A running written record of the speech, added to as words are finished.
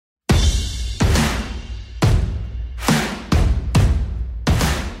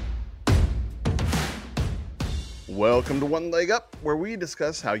Welcome to One Leg Up, where we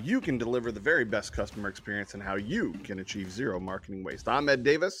discuss how you can deliver the very best customer experience and how you can achieve zero marketing waste. I'm Ed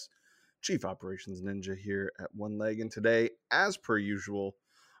Davis, Chief Operations Ninja here at One Leg, and today, as per usual,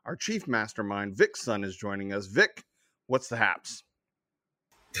 our Chief Mastermind, Vic Sun, is joining us. Vic, what's the haps?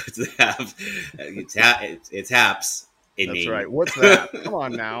 It's haps. That's right. What's that? Come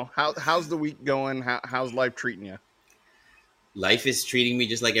on now. How's the week going? How's life treating you? Life is treating me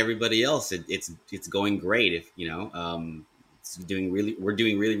just like everybody else. It's going great. We're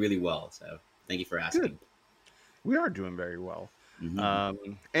doing really well. So thank you for asking. Good. We are doing very well.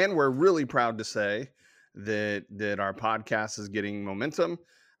 Mm-hmm. And we're really proud to say that our podcast is getting momentum,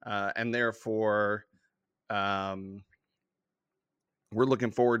 and therefore we're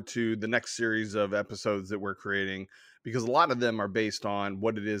looking forward to the next series of episodes that we're creating, because a lot of them are based on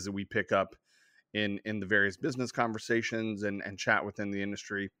what it is that we pick up in the various business conversations and chat within the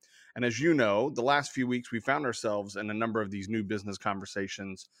industry. And as you know, the last few weeks we found ourselves in a number of these new business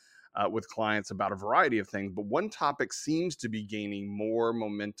conversations with clients about a variety of things. But one topic seems to be gaining more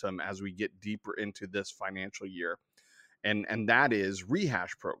momentum as we get deeper into this financial year, and that is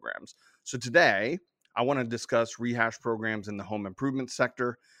rehash programs. So today I want to discuss rehash programs in the home improvement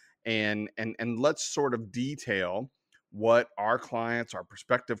sector, and let's sort of detail what our clients, our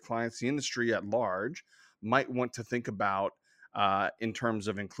prospective clients, the industry at large might want to think about in terms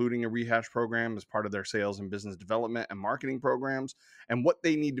of including a rehash program as part of their sales and business development and marketing programs, and what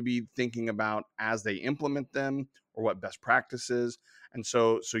they need to be thinking about as they implement them, or what best practices. And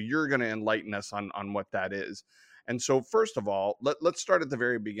so you're going to enlighten us on what that is. And so first of all, let's start at the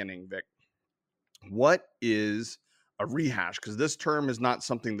very beginning, Vic. What is a rehash? Because this term is not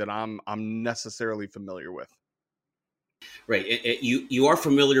something that I'm necessarily familiar with. Right. You are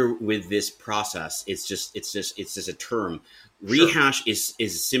familiar with this process. It's just a term. Sure. Rehash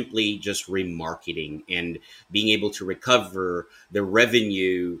is simply just remarketing and being able to recover the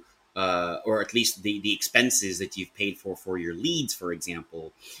revenue, or at least the expenses that you've paid for your leads, for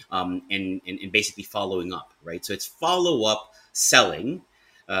example, and basically following up. Right. So it's follow up selling.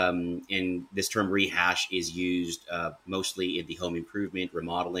 And this term rehash is used mostly in the home improvement,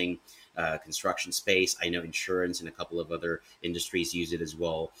 remodeling, construction space. I know insurance and a couple of other industries use it as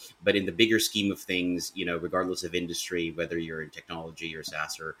well. But in the bigger scheme of things, regardless of industry, whether you're in technology or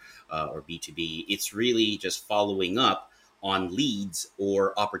SaaS or B2B, it's really just following up on leads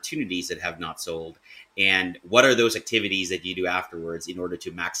or opportunities that have not sold. And what are those activities that you do afterwards in order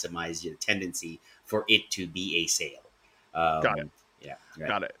to maximize your tendency for it to be a sale? Got it. Yeah. Right.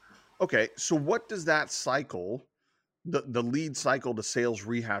 Got it. Okay. So what does that cycle, the lead cycle to sales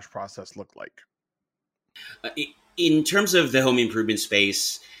rehash process look like? In terms of the home improvement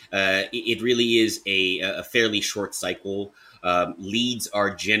space, it really is a fairly short cycle. Leads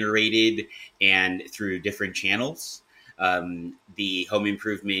are generated and through different channels. The home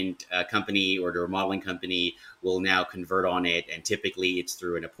improvement company or the remodeling company will now convert on it, and typically it's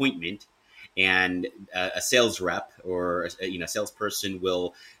through an appointment. And a sales rep or salesperson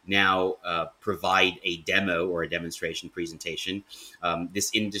will now provide a demo or a demonstration presentation.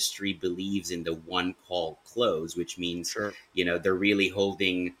 This industry believes in the one call close, which means Sure. They're really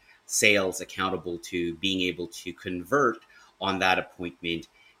holding sales accountable to being able to convert on that appointment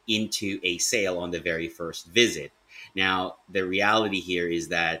into a sale on the very first visit. Now, the reality here is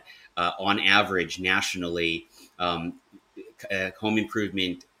that on average, nationally, home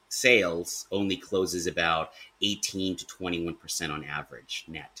improvement sales only closes about 18 to 21% on average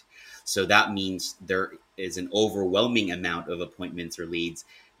net. So that means there is an overwhelming amount of appointments or leads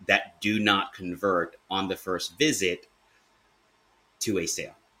that do not convert on the first visit to a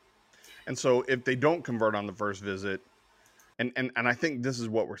sale. And so if they don't convert on the first visit, and I think this is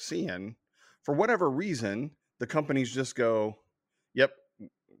what we're seeing, for whatever reason, the companies just go, yep,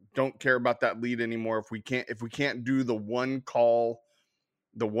 don't care about that lead anymore. If we can't do the one call,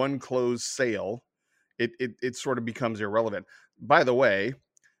 the one close sale, it sort of becomes irrelevant. By the way,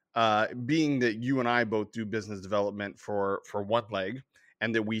 being that you and I both do business development for One Leg,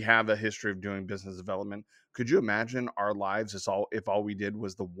 and that we have a history of doing business development, could you imagine our lives if all we did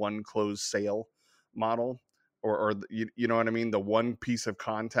was the one close sale model, or you know what I mean, the one piece of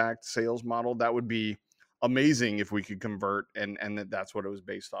contact sales model? That would be amazing if we could convert, and that's what it was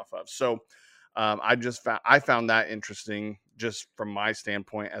based off of. So I found that interesting, just from my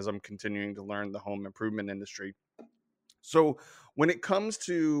standpoint, as I'm continuing to learn the home improvement industry. So when it comes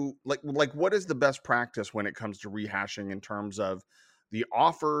to like what is the best practice when it comes to rehashing, in terms of the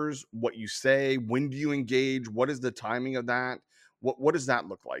offers, what you say, when do you engage, what is the timing of that? What does that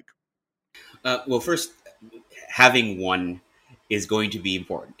look like? Well, first, having one is going to be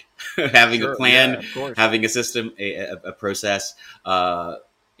important. Having a Sure. Yeah, plan, of course. having a system, a process.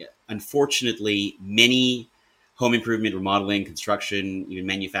 Unfortunately, many home improvement, remodeling, construction, even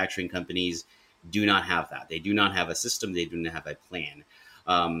manufacturing companies do not have that. They do not have a system. They do not have a plan.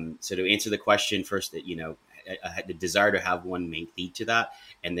 So to answer the question first, that I had the desire to have one may lead to that,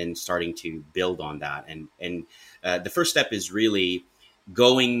 and then starting to build on that. And the first step is really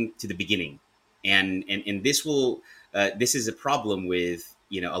going to the beginning, and this is a problem with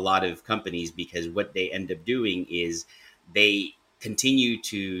a lot of companies, because what they end up doing is they continue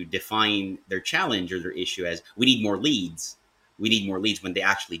to define their challenge or their issue as we need more leads. We need more leads when they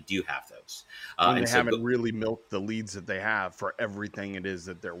actually do have those. When And they so, haven't really milked the leads that they have for everything it is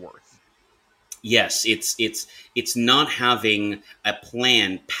that they're worth. yes, it's not having a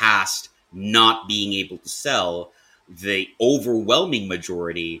plan past not being able to sell the overwhelming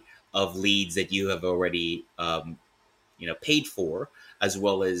majority of leads that you have already paid for, as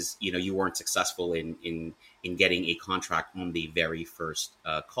well as you weren't successful in getting a contract on the very first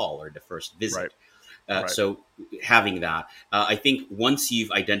call or the first visit. Right. Right. So having that, I think once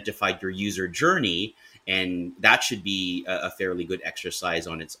you've identified your user journey, and that should be a fairly good exercise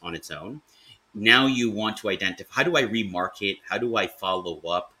on its own. Now you want to identify, how do I remarket? How do I follow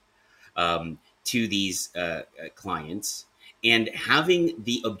up to these clients? And having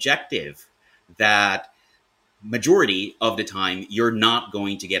the objective that majority of the time you're not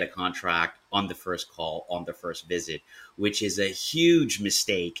going to get a contract on the first call, on the first visit, which is a huge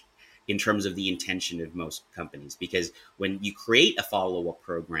mistake in terms of the intention of most companies. Because when you create a follow-up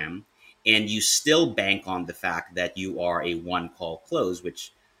program and you still bank on the fact that you are a one-call close,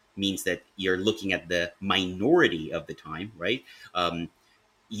 which means that you're looking at the minority of the time, right?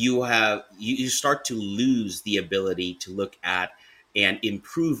 You start to lose the ability to look at and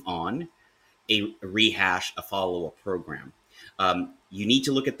improve on a rehash, a follow-up program. You need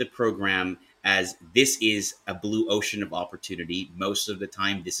to look at the program as this is a blue ocean of opportunity. Most of the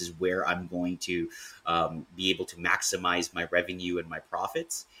time, this is where I'm going to be able to maximize my revenue and my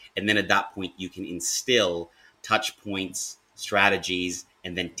profits. And then at that point, you can instill touch points, strategies,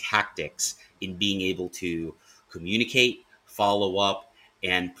 and then tactics in being able to communicate, follow up,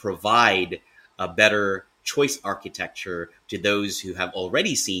 and provide a better choice architecture to those who have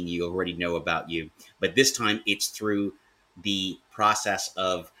already seen you, already know about you. But this time it's through the process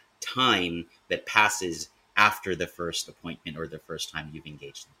of time that passes after the first appointment or the first time you've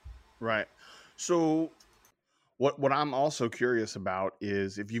engaged them. Right. So what I'm also curious about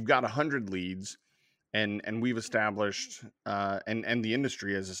is if you've got 100 leads, and we've established and the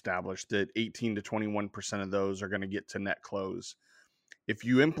industry has established that 18 to 21% of those are going to get to net close. If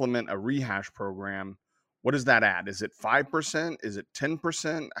you implement a rehash program, what does that add? Is it 5%? Is it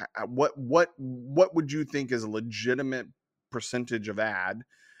 10%? What would you think is a legitimate percentage of add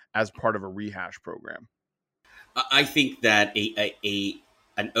as part of a rehash program? I think that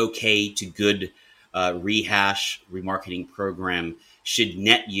an okay to good rehash remarketing program should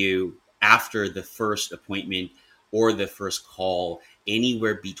net you, after the first appointment or the first call,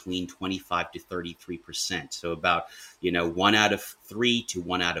 anywhere between 25 to 33%. So about 1 out of 3 to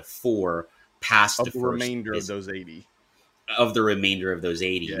 1 out of 4 past Of the the first remainder of visit. those 80. Of the remainder of those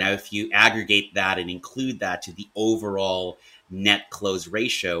 80. Yeah. Now, if you aggregate that and include that to the overall net close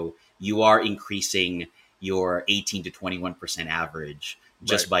ratio, you are increasing your 18 to 21% average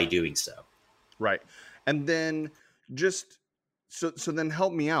just by doing so. Right. And then just so then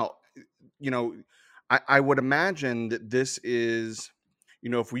help me out. I would imagine that this is,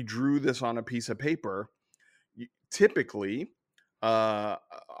 if we drew this on a piece of paper, typically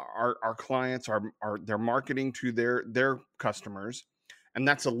our clients are they're marketing to their customers, and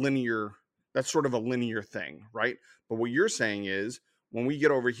that's sort of a linear thing, right? But what you're saying is, when we get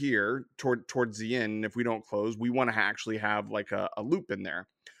over here towards the end, if we don't close, we want to actually have like a loop in there.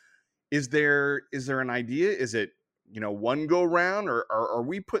 Is there an idea? Is it one go round, or are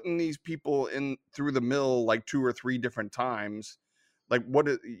we putting these people in through the mill like 2 or 3 different times? Like, what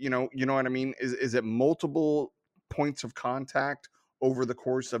is, you know what I mean? Is it multiple points of contact over the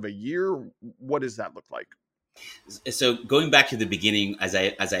course of a year? What does that look like? So going back to the beginning, as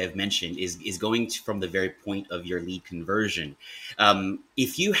I have mentioned, is going from the very point of your lead conversion.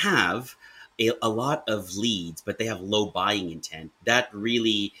 If you have a lot of leads, but they have low buying intent, that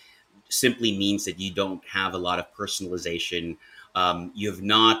really simply means that you don't have a lot of personalization. You have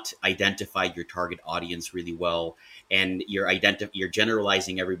not identified your target audience really well, and you're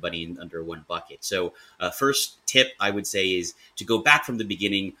generalizing everybody under one bucket. So first tip I would say is to go back from the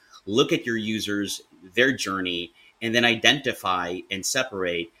beginning, look at your users, their journey, and then identify and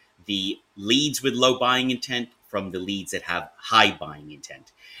separate the leads with low buying intent from the leads that have high buying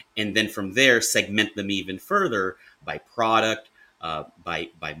intent. And then from there, segment them even further by product,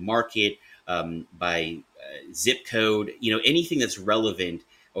 by market, by zip code, anything that's relevant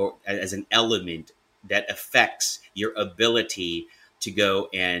or as an element that affects your ability to go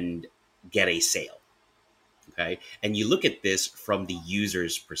and get a sale. Okay. And you look at this from the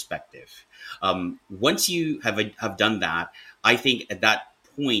user's perspective. Once you have done that, I think at that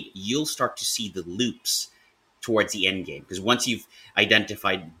point, you'll start to see the loops towards the end game. Because once you've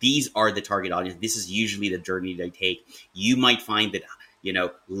identified these are the target audience, this is usually the journey they take, you might find that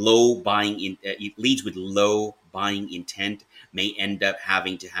low buying leads with low buying intent may end up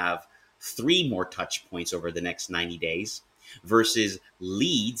having to have 3 more touch points over the next 90 days versus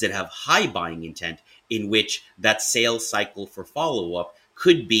leads that have high buying intent, in which that sales cycle for follow-up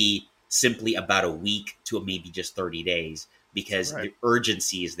could be simply about a week to maybe just 30 days because the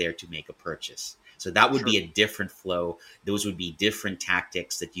urgency is there to make a purchase. So that would be a different flow. Those would be different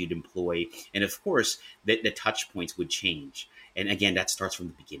tactics that you'd employ. And of course, the touch points would change. And again, that starts from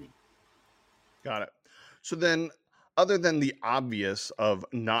the beginning. Got it. So then, other than the obvious of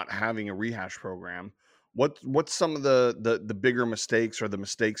not having a rehash program, what's some of the bigger mistakes or the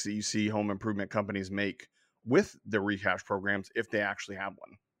mistakes that you see home improvement companies make with the rehash programs if they actually have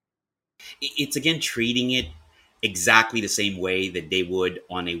one? It's again treating it exactly the same way that they would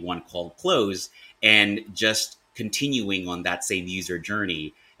on a one-call close, and just continuing on that same user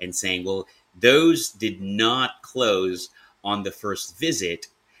journey and saying, well, those did not close on the first visit,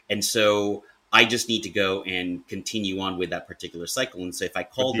 and so I just need to go and continue on with that particular cycle. And so if I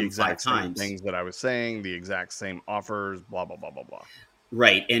call them 5 times, things that I was saying, the exact same offers, blah blah blah blah blah.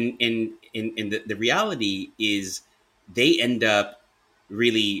 Right, and the reality is they end up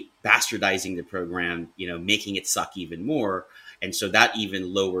really bastardizing the program, making it suck even more. And so that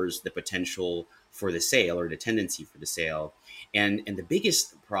even lowers the potential for the sale or the tendency for the sale. And the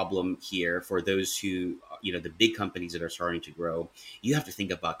biggest problem here for those who, the big companies that are starting to grow, you have to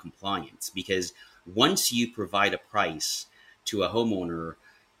think about compliance, because once you provide a price to a homeowner,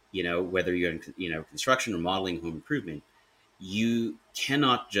 whether you're in, construction or modeling home improvement, you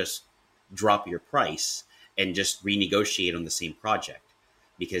cannot just drop your price and just renegotiate on the same project,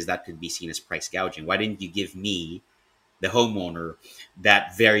 because that could be seen as price gouging. Why didn't you give me, the homeowner,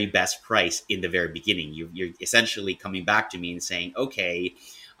 that very best price in the very beginning? You're essentially coming back to me and saying, okay,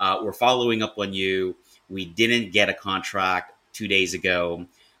 we're following up on you. We didn't get a contract 2 days ago.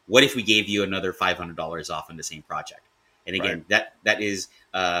 What if we gave you another $500 off on the same project? And again, that is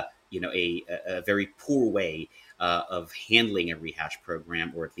a very poor way of handling a rehash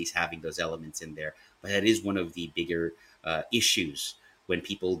program, or at least having those elements in there. But that is one of the bigger issues when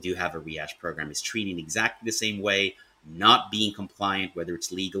people do have a rehash program, is treating exactly the same way, not being compliant, whether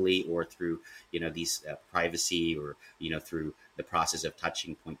it's legally or through, these privacy, or, through the process of touch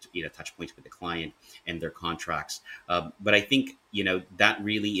points with the client and their contracts. But I think, that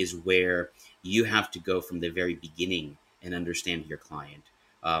really is where you have to go from the very beginning and understand your client,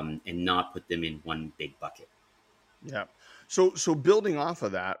 and not put them in one big bucket. Yeah. So building off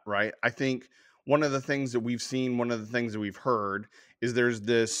of that, right? I think one of the things that we've seen, one of the things that we've heard is there's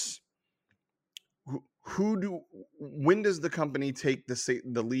this, when does the company take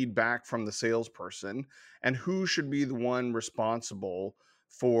the lead back from the salesperson, and who should be the one responsible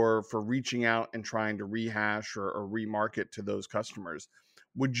for reaching out and trying to rehash or remarket to those customers?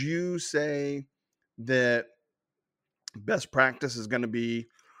 Would you say that best practice is going to be,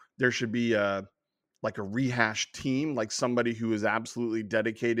 there should be a rehash team, like somebody who is absolutely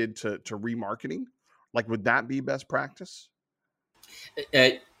dedicated to remarketing? Like, would that be best practice?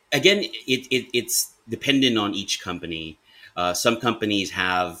 Again, it's dependent on each company. Some companies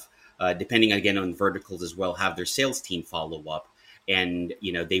have, depending again on verticals as well, have their sales team follow up, and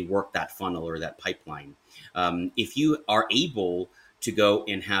they work that funnel or that pipeline. If you are able to go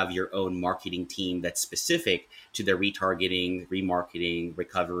and have your own marketing team that's specific to their retargeting, remarketing,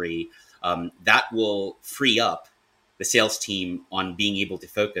 recovery, that will free up the sales team on being able to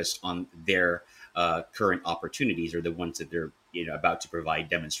focus on their current opportunities, or the ones that they're about to provide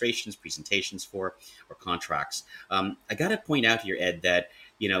demonstrations, presentations for, or contracts. I got to point out here, Ed, that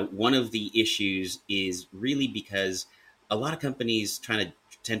one of the issues is really because a lot of companies tend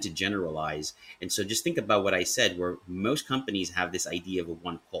to generalize, and so just think about what I said, where most companies have this idea of a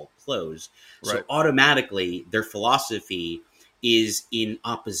one-call close, so automatically their philosophy is in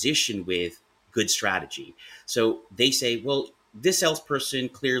opposition with good strategy. So they say, well, this salesperson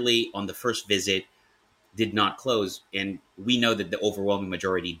clearly on the first visit did not close, and we know that the overwhelming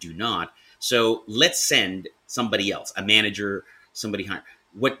majority do not. So let's send somebody else, a manager, somebody higher.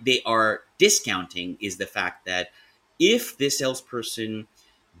 what they are discounting is the fact that if this salesperson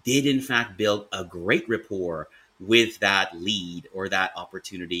did in fact build a great rapport with that lead or that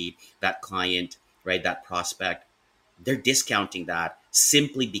opportunity, that client, right, that prospect, they're discounting that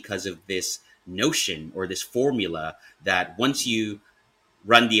simply because of this notion or this formula that once you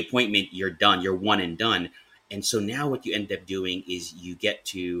run the appointment, you're done, you're one and done. And so now what you end up doing is you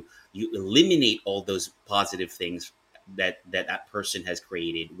eliminate all those positive things that person has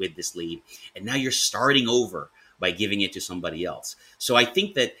created with this lead. And now you're starting over by giving it to somebody else. So I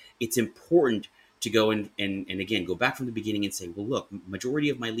think that it's important to go and again, go back from the beginning and say, well, look, majority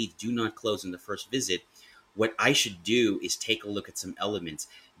of my leads do not close in the first visit. What I should do is take a look at some elements.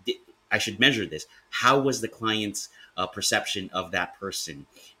 I should measure this. How was the client's perception of that person?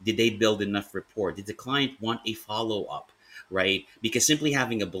 Did they build enough rapport? Did the client want a follow-up, right? Because simply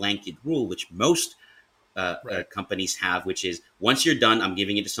having a blanket rule, which most companies have, which is once you're done, I'm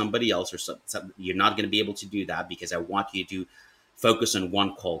giving it to somebody else, or you're not going to be able to do that because I want you to focus on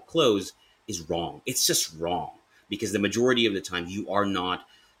one call close, is wrong. It's just wrong because the majority of the time you are not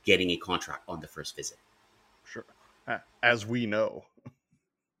getting a contract on the first visit. Sure. As we know.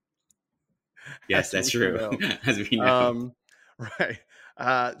 Yes, that's true. As we know. Right.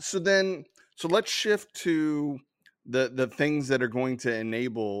 So let's shift to the things that are going to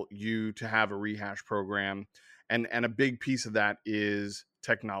enable you to have a rehash program. And a big piece of that is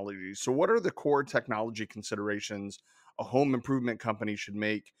technology. So what are the core technology considerations a home improvement company should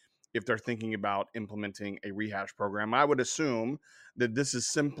make if they're thinking about implementing a rehash program? I would assume that this is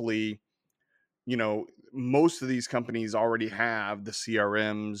simply, most of these companies already have the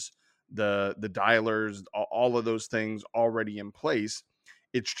CRMs, the dialers, all of those things already in place.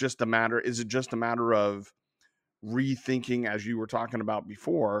 Is it just a matter of rethinking, as you were talking about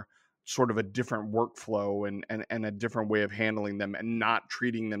before, sort of a different workflow and a different way of handling them and not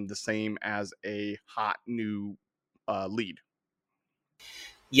treating them the same as a hot new lead?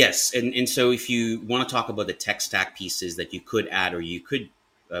 Yes. And so if you want to talk about the tech stack pieces that you could add or you could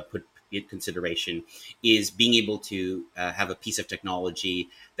put in consideration, is being able to have a piece of technology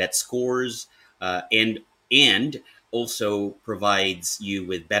that scores and also provides you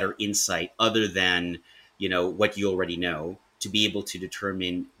with better insight other than what you already know, to be able to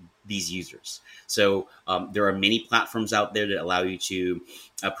determine these users. So there are many platforms out there that allow you to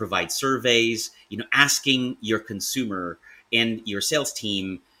provide surveys, asking your consumer and your sales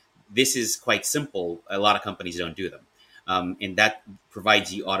team. This is quite simple. A lot of companies don't do them. And that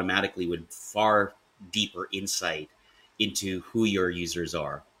provides you automatically with far deeper insight into who your users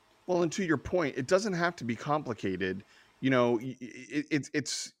are. Well, and to your point, it doesn't have to be complicated. It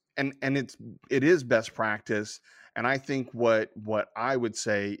is best practice. And I think what I would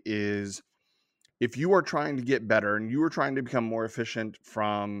say is, if you are trying to get better and you are trying to become more efficient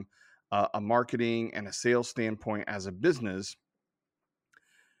from a marketing and a sales standpoint as a business,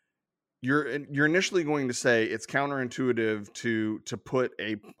 you're initially going to say it's counterintuitive to put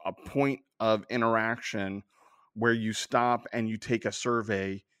a point of interaction where you stop and you take a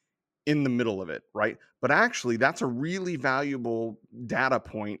survey in the middle of it, right? But actually, that's a really valuable data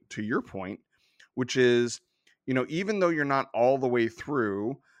point, to your point, which is, even though you're not all the way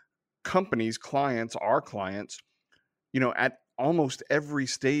through, our clients, at almost every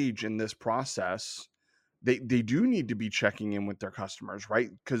stage in this process, they do need to be checking in with their customers, right?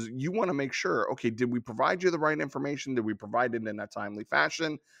 Because you want to make sure, okay, did we provide you the right information? Did we provide it in a timely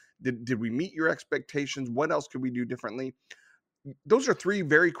fashion? Did we meet your expectations? What else could we do differently? Those are three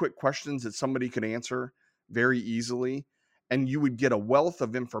very quick questions that somebody could answer very easily, and you would get a wealth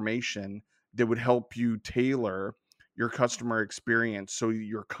of information that would help you tailor your customer experience so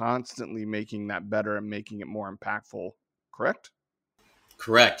you're constantly making that better and making it more impactful. Correct?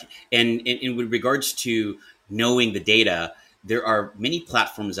 Correct. And with regards to knowing the data, there are many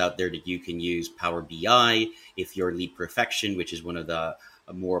platforms out there that you can use. Power BI, if you're Lead Perfection, which is one of the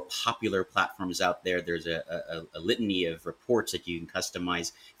more popular platforms out there. There's a litany of reports that you can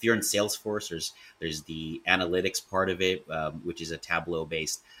customize. If you're in Salesforce, there's the analytics part of it, which is a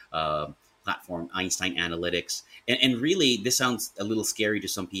Tableau-based platform, Einstein Analytics. And really, this sounds a little scary to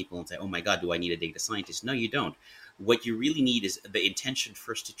some people and say, oh my God, do I need a data scientist? No, you don't. What you really need is the intention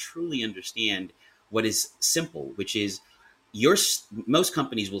first to truly understand what is simple, which is most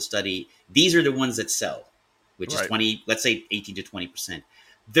companies will study, these are the ones that sell, which is 20, let's say 18 to 20%.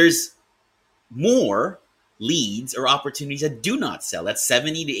 There's more leads or opportunities that do not sell. That's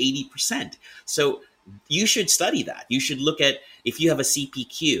 70 to 80%. So you should study that. You should look at, if you have a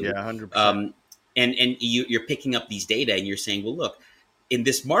CPQ, 100%. And you're picking up these data and you're saying, well, look, in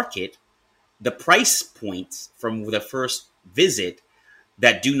this market, the price points from the first visit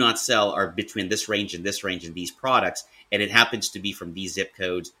that do not sell are between this range and these products, and it happens to be from these zip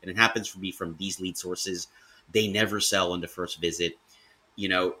codes, and it happens to be from these lead sources. They never sell on the first visit.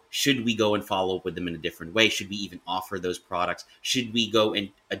 Should we go and follow up with them in a different way? Should we even offer those products? Should we go and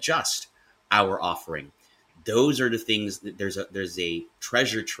adjust our offering? Those are the things that there's a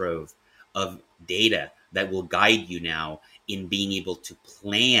treasure trove of data that will guide you now in being able to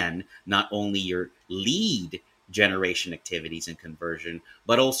plan not only your lead generation activities and conversion,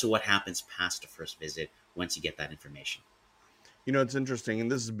 but also what happens past the first visit once you get that information. It's interesting,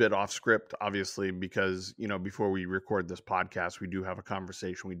 and this is a bit off script, obviously, because, before we record this podcast, we do have a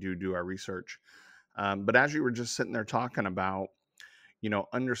conversation, we do our research. But as you were just sitting there talking about,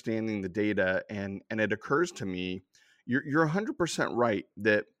 understanding the data, and it occurs to me, you're 100% right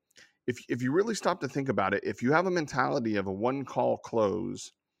that if you really stop to think about it, if you have a mentality of a one-call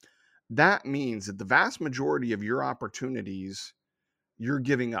close, that means that the vast majority of your opportunities you're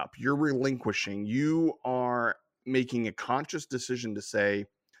giving up, you're relinquishing, you are making a conscious decision to say,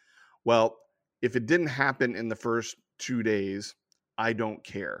 well, if it didn't happen in the first 2 days, I don't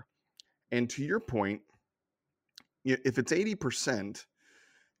care. And to your point, if it's 80%,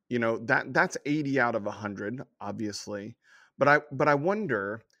 that's 80 out of 100, obviously. But I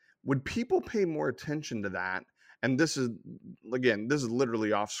wonder, would people pay more attention to that? And this is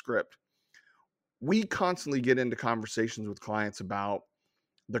literally off script. We constantly get into conversations with clients about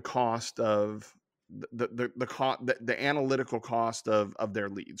the cost of the analytical cost of their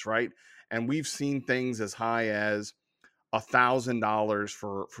leads, right? And we've seen things as high as $1,000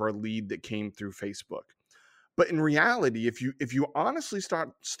 for a lead that came through Facebook. But in reality, if you honestly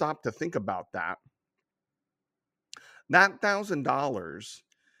stop to think about that $1,000,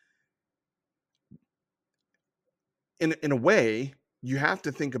 in a way, you have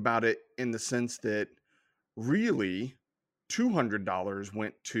to think about it in the sense that really $200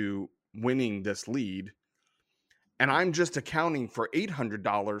 went to winning this lead, and I'm just accounting for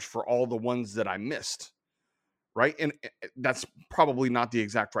 $800 for all the ones that I missed, right? And that's probably not the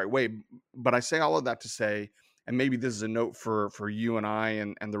exact right way, but I say all of that to say, and maybe this is a note for you and I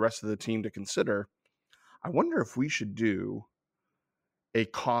and the rest of the team to consider, I wonder if we should do a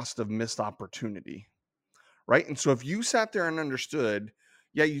cost of missed opportunity, right? And so if you sat there and understood,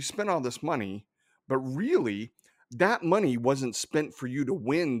 yeah, you spent all this money, but really that money wasn't spent for you to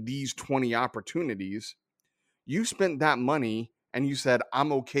win these 20 opportunities. You spent that money and you said,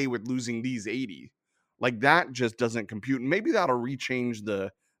 I'm okay with losing these 80. Like, that just doesn't compute. And maybe that'll rechange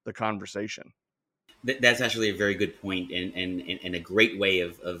the conversation. That's actually a very good point, and a great way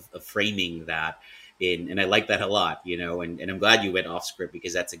of framing that. And I like that a lot, and I'm glad you went off script,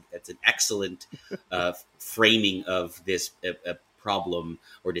 because that's an excellent framing of this problem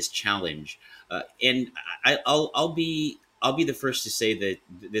or this challenge. And I'll be the first to say that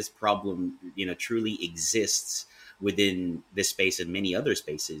this problem, truly exists within this space and many other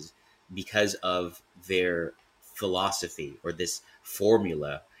spaces because of their philosophy or this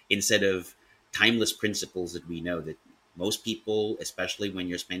formula, instead of timeless principles that we know that most people, especially when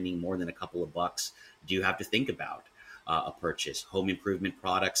you're spending more than a couple of bucks, do have to think about a purchase. Home improvement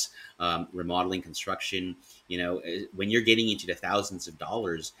products, remodeling, construction. When you're getting into the thousands of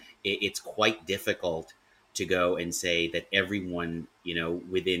dollars, it's quite difficult to go and say that everyone,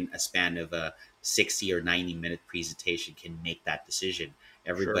 within a span of a 60 or 90-minute presentation can make that decision.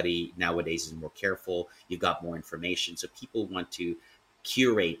 Everybody nowadays is more careful. You've got more information. So people want to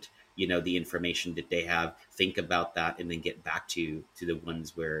curate, the information that they have, think about that, and then get back to the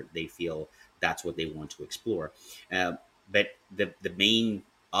ones where they feel that's what they want to explore. But the main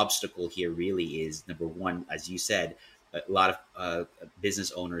obstacle here really is, number one, as you said, a lot of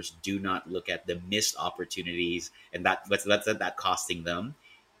business owners do not look at the missed opportunities, and that's that costing them.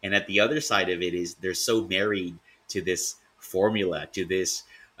 And at the other side of it is they're so married to this formula, to this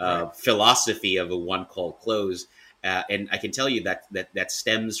philosophy of a one call close. And I can tell you that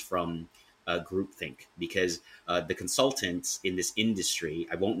stems from groupthink, because the consultants in this industry,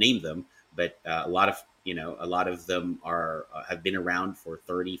 I won't name them, but a lot of them have been around for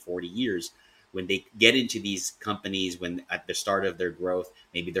 30, 40 years. When they get into these companies, when at the start of their growth,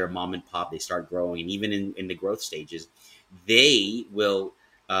 maybe they're a mom and pop, they start growing, and even in the growth stages, they will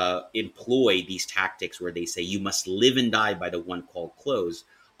employ these tactics where they say you must live and die by the one call close,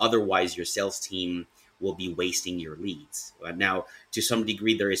 otherwise your sales team will be wasting your leads. Now, to some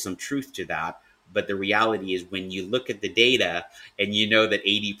degree, there is some truth to that. But the reality is, when you look at the data and you know that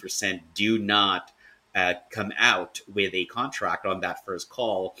 80% do not come out with a contract on that first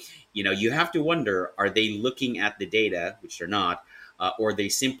call, you have to wonder, are they looking at the data, which they're not, or are they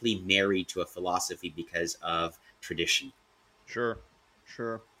simply married to a philosophy because of tradition? Sure.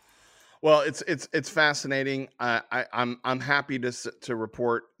 Sure. Well, it's fascinating. I'm happy to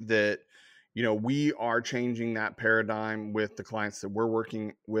report that, you know, we are changing that paradigm with the clients that we're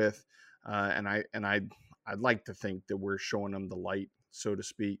working with, and I'd like to think that we're showing them the light, so to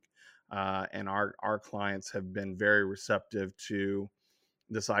speak. And our clients have been very receptive to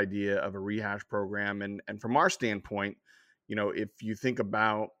this idea of a rehash program, and from our standpoint, you know, if you think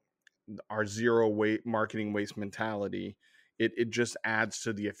about our zero weight marketing waste mentality, it just adds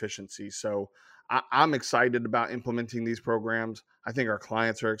to the efficiency. So I'm excited about implementing these programs. I think our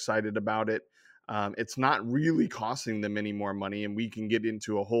clients are excited about it. It's not really costing them any more money, and we can get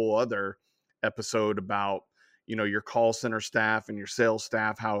into a whole other episode about, you know, your call center staff and your sales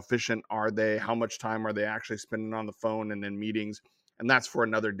staff. How efficient are they? How much time are they actually spending on the phone and in meetings? And that's for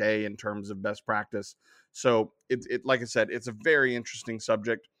another day in terms of best practice. So it like I said, it's a very interesting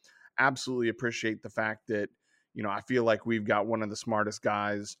subject. Absolutely appreciate the fact that, you know, I feel like we've got one of the smartest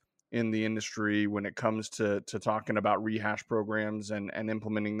guys in the industry when it comes to talking about rehash programs and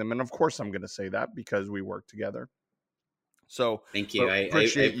implementing them. And of course, I'm going to say that because we work together. So Thank you. I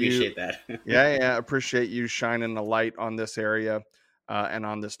appreciate appreciate that. yeah, appreciate you shining a light on this area and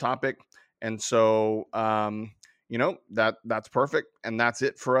on this topic. And so, you know, that's perfect. And that's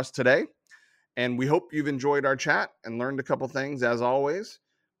it for us today. And we hope you've enjoyed our chat and learned a couple things. As always,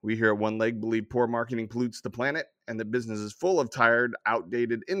 we here at One Leg believe poor marketing pollutes the planet, and that business is full of tired,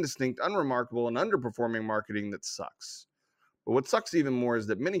 outdated, indistinct, unremarkable, and underperforming marketing that sucks. But what sucks even more is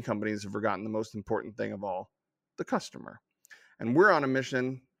that many companies have forgotten the most important thing of all, the customer. And we're on a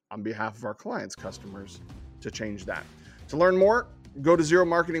mission on behalf of our clients' customers to change that. To learn more, go to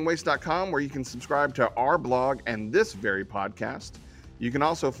zeromarketingwaste.com, where you can subscribe to our blog and this very podcast. You can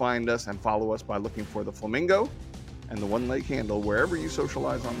also find us and follow us by looking for the Flamingo and the One Leg Handle wherever you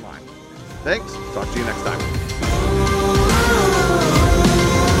socialize online. Thanks. Talk to you next time.